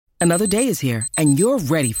Another day is here, and you're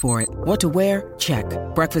ready for it. What to wear? Check.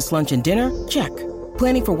 Breakfast, lunch, and dinner? Check.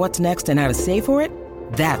 Planning for what's next and how to save for it?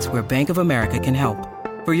 That's where Bank of America can help.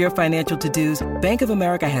 For your financial to-dos, Bank of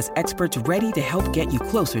America has experts ready to help get you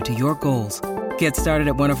closer to your goals. Get started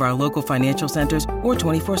at one of our local financial centers or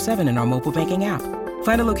 24/7 in our mobile banking app.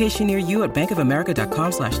 Find a location near you at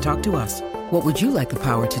bankofamerica.com/talktous. What would you like the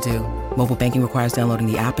power to do? Mobile banking requires downloading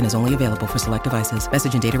the app and is only available for select devices.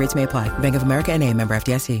 Message and data rates may apply. Bank of America N.A., member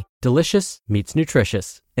FDIC. Delicious meets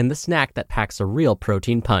nutritious in the snack that packs a real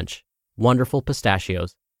protein punch. Wonderful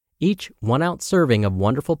Pistachios. Each 1-ounce serving of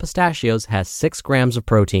Wonderful Pistachios has 6 grams of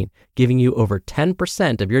protein, giving you over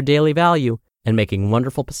 10% of your daily value and making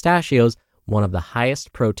Wonderful Pistachios one of the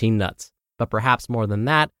highest protein nuts. But perhaps more than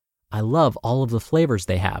that, I love all of the flavors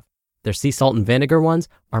they have. Their sea salt and vinegar ones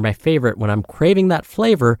are my favorite when I'm craving that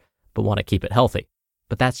flavor but want to keep it healthy.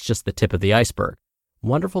 But that's just the tip of the iceberg.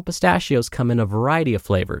 Wonderful Pistachios come in a variety of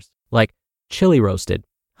flavors, like chili roasted,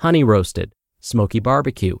 honey roasted, smoky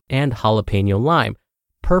barbecue, and jalapeno lime,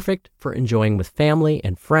 perfect for enjoying with family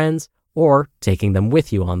and friends or taking them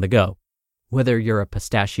with you on the go. Whether you're a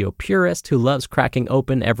pistachio purist who loves cracking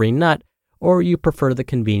open every nut, or you prefer the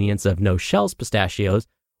convenience of no-shells pistachios,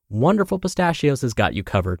 Wonderful Pistachios has got you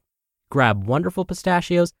covered. Grab Wonderful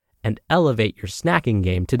Pistachios and elevate your snacking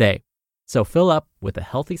game today. So fill up with a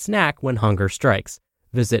healthy snack when hunger strikes.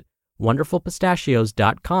 Visit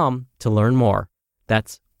wonderfulpistachios.com to learn more.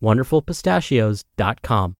 That's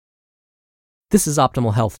wonderfulpistachios.com. This is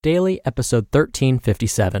Optimal Health Daily, episode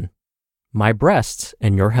 1357. My Breasts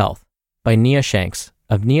and Your Health by Nia Shanks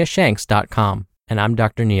of niashanks.com. And I'm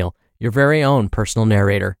Dr. Neil, your very own personal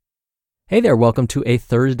narrator. Hey there, welcome to a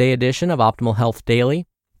Thursday edition of Optimal Health Daily.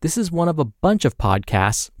 This is one of a bunch of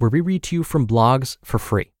podcasts where we read to you from blogs for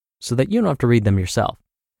free so that you don't have to read them yourself.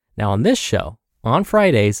 Now on this show, on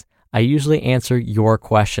Fridays, I usually answer your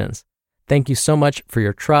questions. Thank you so much for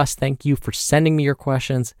your trust. Thank you for sending me your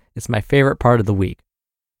questions. It's my favorite part of the week.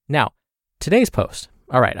 Now, today's post.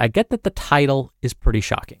 All right, I get that the title is pretty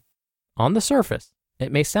shocking. On the surface,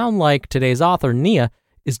 it may sound like today's author, Nia,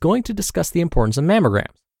 is going to discuss the importance of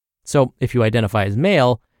mammograms. So if you identify as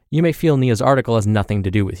male, you may feel Nia's article has nothing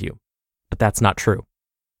to do with you. But that's not true.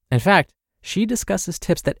 In fact, she discusses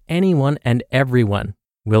tips that anyone and everyone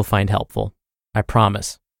will find helpful. I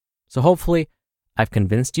promise. So hopefully, I've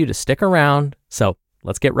convinced you to stick around. So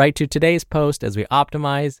let's get right to today's post as we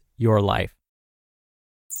optimize your life.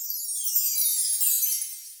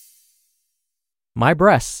 My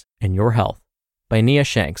Breasts and Your Health by Nia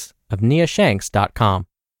Shanks of niashanks.com.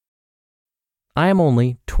 I am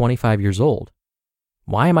only 25 years old.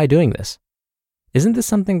 Why am I doing this? Isn't this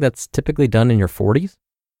something that's typically done in your 40s?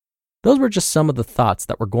 Those were just some of the thoughts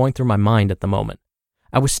that were going through my mind at the moment.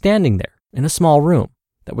 I was standing there in a small room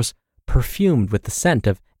that was perfumed with the scent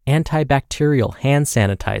of antibacterial hand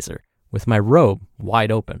sanitizer with my robe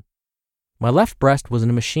wide open. My left breast was in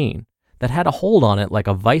a machine that had a hold on it like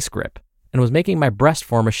a vice grip and was making my breast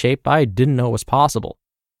form a shape I didn't know was possible.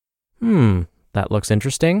 That looks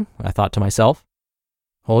interesting, I thought to myself.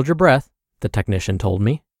 Hold your breath, the technician told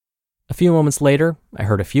me. A few moments later, I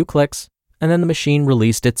heard a few clicks, and then the machine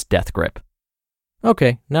released its death grip.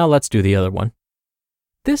 Okay, now let's do the other one.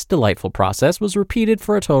 This delightful process was repeated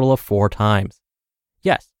for a total of 4 times.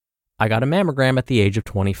 Yes, I got a mammogram at the age of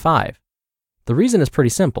 25. The reason is pretty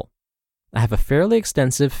simple. I have a fairly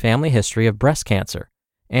extensive family history of breast cancer,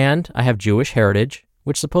 and I have Jewish heritage,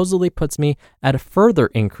 which supposedly puts me at a further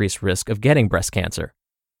increased risk of getting breast cancer.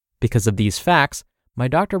 Because of these facts, my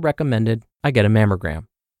doctor recommended I get a mammogram,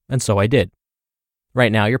 and so I did.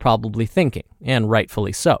 Right now, you're probably thinking, and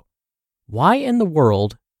rightfully so, why in the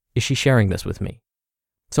world is she sharing this with me?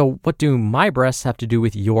 So what do my breasts have to do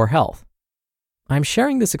with your health? I'm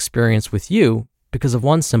sharing this experience with you because of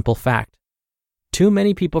one simple fact. Too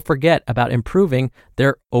many people forget about improving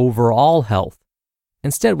their overall health.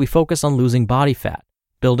 Instead, we focus on losing body fat,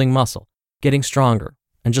 building muscle, getting stronger,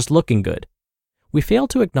 and just looking good. We fail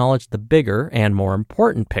to acknowledge the bigger and more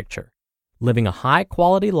important picture, living a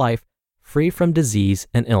high-quality life free from disease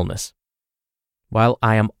and illness. While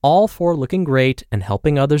I am all for looking great and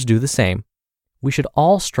helping others do the same, we should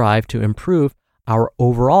all strive to improve our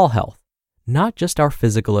overall health, not just our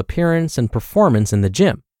physical appearance and performance in the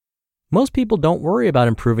gym. Most people don't worry about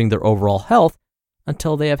improving their overall health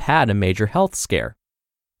until they have had a major health scare.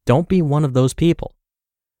 Don't be one of those people.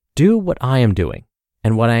 Do what I am doing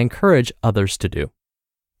and what I encourage others to do.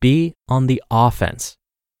 Be on the offense.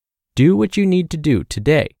 Do what you need to do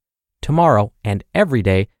today, tomorrow, and every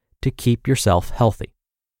day to keep yourself healthy.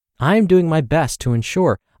 I am doing my best to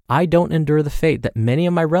ensure I don't endure the fate that many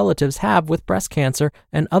of my relatives have with breast cancer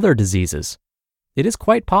and other diseases. It is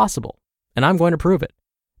quite possible, and I'm going to prove it.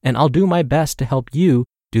 And I'll do my best to help you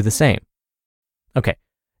do the same. Okay,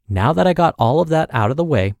 now that I got all of that out of the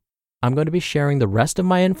way, I'm going to be sharing the rest of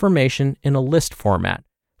my information in a list format,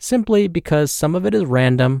 simply because some of it is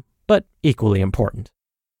random, but equally important.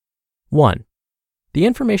 1. The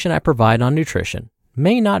information I provide on nutrition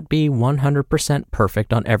may not be 100%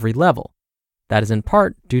 perfect on every level. That is in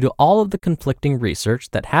part due to all of the conflicting research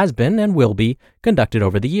that has been and will be conducted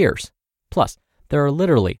over the years. Plus, there are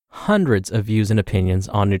literally hundreds of views and opinions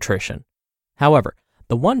on nutrition. However,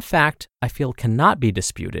 the one fact I feel cannot be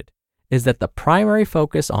disputed is that the primary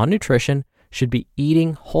focus on nutrition should be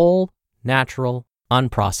eating whole, natural,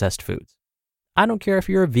 unprocessed foods. I don't care if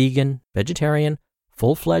you're a vegan, vegetarian,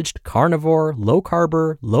 full-fledged carnivore,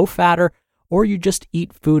 low-carber, low-fatter, or you just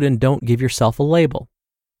eat food and don't give yourself a label.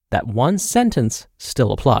 That one sentence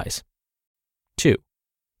still applies. 2.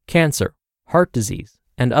 Cancer, heart disease,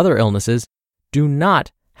 and other illnesses do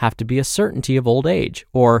not have to be a certainty of old age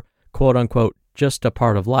or, quote-unquote, just a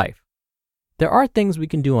part of life. There are things we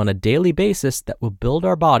can do on a daily basis that will build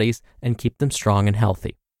our bodies and keep them strong and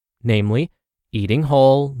healthy, namely, eating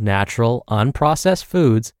whole, natural, unprocessed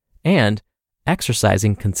foods and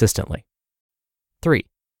exercising consistently. 3.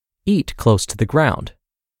 Eat close to the ground.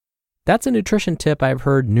 That's a nutrition tip I've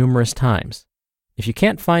heard numerous times. If you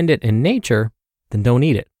can't find it in nature, then don't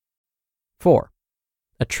eat it. 4.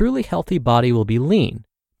 A truly healthy body will be lean,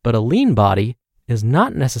 but a lean body is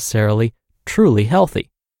not necessarily truly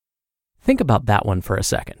healthy. Think about that one for a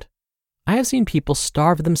second. I have seen people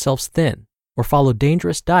starve themselves thin or follow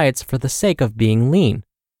dangerous diets for the sake of being lean.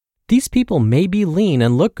 These people may be lean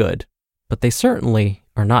and look good, but they certainly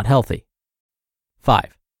are not healthy.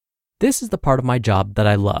 5. This is the part of my job that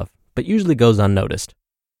I love, but usually goes unnoticed.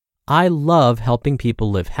 I love helping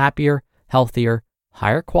people live happier, healthier,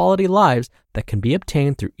 higher quality lives that can be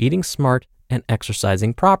obtained through eating smart and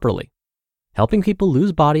exercising properly. Helping people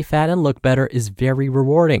lose body fat and look better is very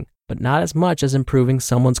rewarding, but not as much as improving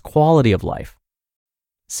someone's quality of life.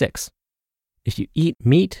 6. If you eat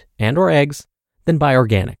meat and or eggs, then buy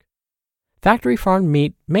organic. Factory farmed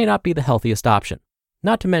meat may not be the healthiest option.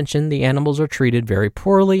 Not to mention the animals are treated very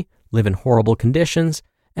poorly, live in horrible conditions,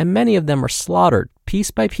 and many of them are slaughtered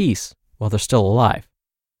piece by piece while they're still alive.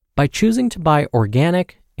 By choosing to buy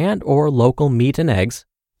organic and or local meat and eggs,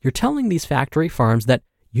 you're telling these factory farms that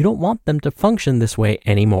you don't want them to function this way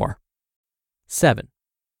anymore. 7.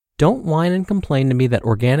 Don't whine and complain to me that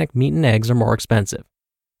organic meat and eggs are more expensive.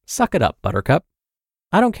 Suck it up, Buttercup.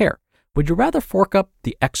 I don't care. Would you rather fork up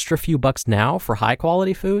the extra few bucks now for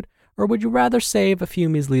high-quality food, or would you rather save a few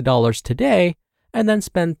measly dollars today and then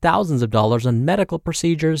spend thousands of dollars on medical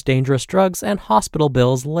procedures, dangerous drugs, and hospital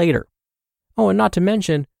bills later? Oh, and not to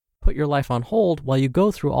mention, put your life on hold while you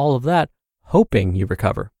go through all of that, hoping you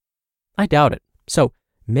recover. I doubt it. So,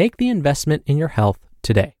 make the investment in your health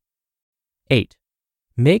today. 8.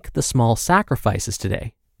 Make the small sacrifices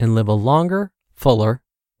today and live a longer, fuller,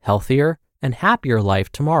 healthier, and happier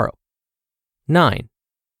life tomorrow. 9.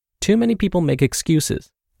 Too many people make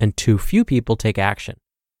excuses and too few people take action.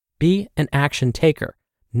 Be an action taker,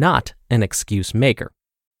 not an excuse maker.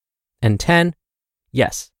 And 10.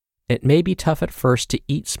 Yes, it may be tough at first to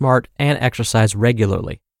eat smart and exercise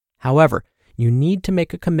regularly. However, you need to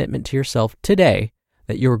make a commitment to yourself today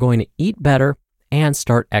that you are going to eat better and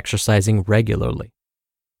start exercising regularly.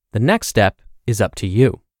 The next step is up to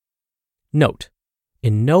you. Note,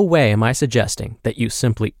 in no way am I suggesting that you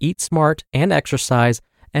simply eat smart and exercise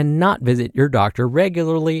and not visit your doctor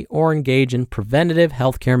regularly or engage in preventative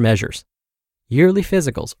healthcare measures. Yearly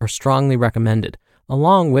physicals are strongly recommended,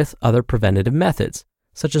 along with other preventative methods,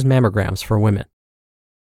 such as mammograms for women.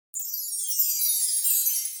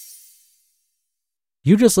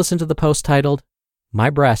 You just listened to the post titled, My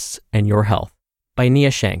Breasts and Your Health, by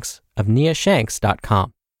Nia Shanks of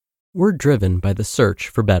niashanks.com. We're driven by the search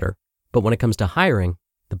for better, but when it comes to hiring,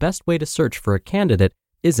 the best way to search for a candidate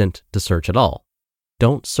isn't to search at all.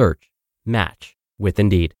 Don't search, match with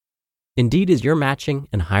Indeed. Indeed is your matching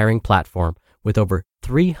and hiring platform with over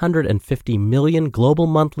 350 million global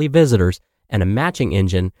monthly visitors and a matching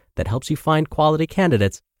engine that helps you find quality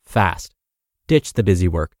candidates fast. Ditch the busy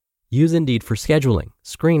work. Use Indeed for scheduling,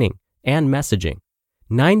 screening, and messaging.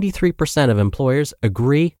 93% of employers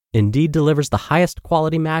agree Indeed delivers the highest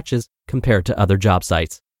quality matches compared to other job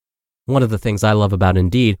sites. One of the things I love about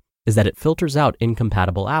Indeed is that it filters out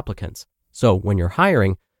incompatible applicants. So when you're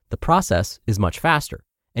hiring, the process is much faster,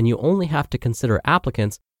 and you only have to consider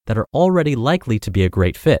applicants that are already likely to be a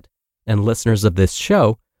great fit. And listeners of this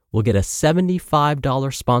show will get a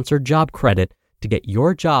 $75 sponsored job credit to get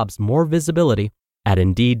your jobs more visibility at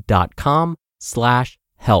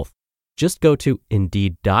Indeed.com/health. Just go to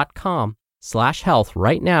Indeed.com/health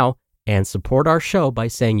right now and support our show by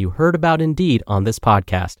saying you heard about Indeed on this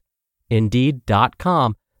podcast.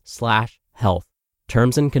 Indeed.com/health.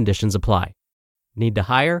 Terms and conditions apply. Need to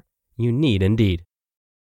hire? You need Indeed.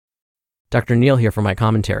 Dr. Neal here for my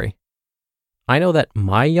commentary. I know that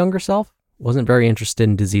my younger self wasn't very interested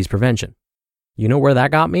in disease prevention. You know where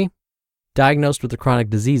that got me? Diagnosed with a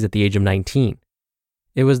chronic disease at the age of 19.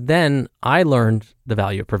 It was then I learned the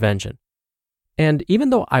value of prevention. And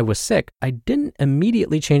even though I was sick, I didn't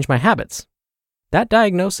immediately change my habits. That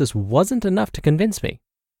diagnosis wasn't enough to convince me.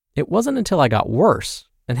 It wasn't until I got worse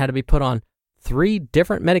and had to be put on 3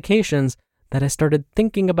 different medications that I started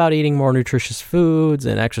thinking about eating more nutritious foods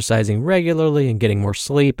and exercising regularly and getting more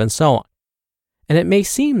sleep and so on. And it may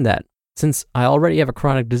seem that since I already have a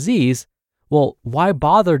chronic disease, well, why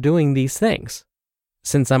bother doing these things?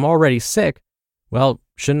 Since I'm already sick, well,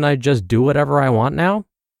 shouldn't I just do whatever I want now?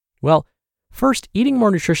 Well, first, eating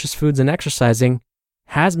more nutritious foods and exercising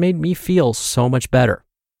has made me feel so much better.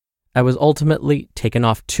 I was ultimately taken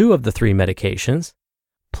off 2 of the 3 medications.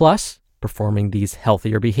 Plus, performing these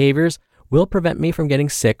healthier behaviors will prevent me from getting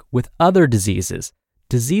sick with other diseases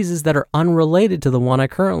that are unrelated to the one I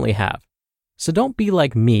currently have. So don't be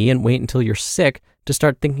like me and wait until you're sick to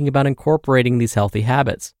start thinking about incorporating these healthy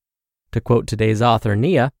habits. To quote today's author,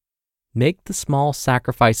 Nia, make the small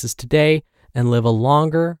sacrifices today and live a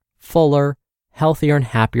longer, fuller, healthier, and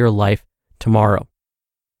happier life tomorrow.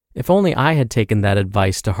 If only I had taken that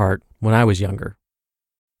advice to heart when I was younger.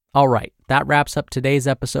 All right, that wraps up today's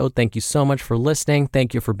episode. Thank you so much for listening.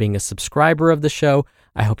 Thank you for being a subscriber of the show.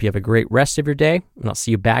 I hope you have a great rest of your day, and I'll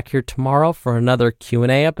see you back here tomorrow for another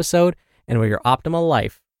Q&A episode and where your optimal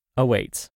life awaits.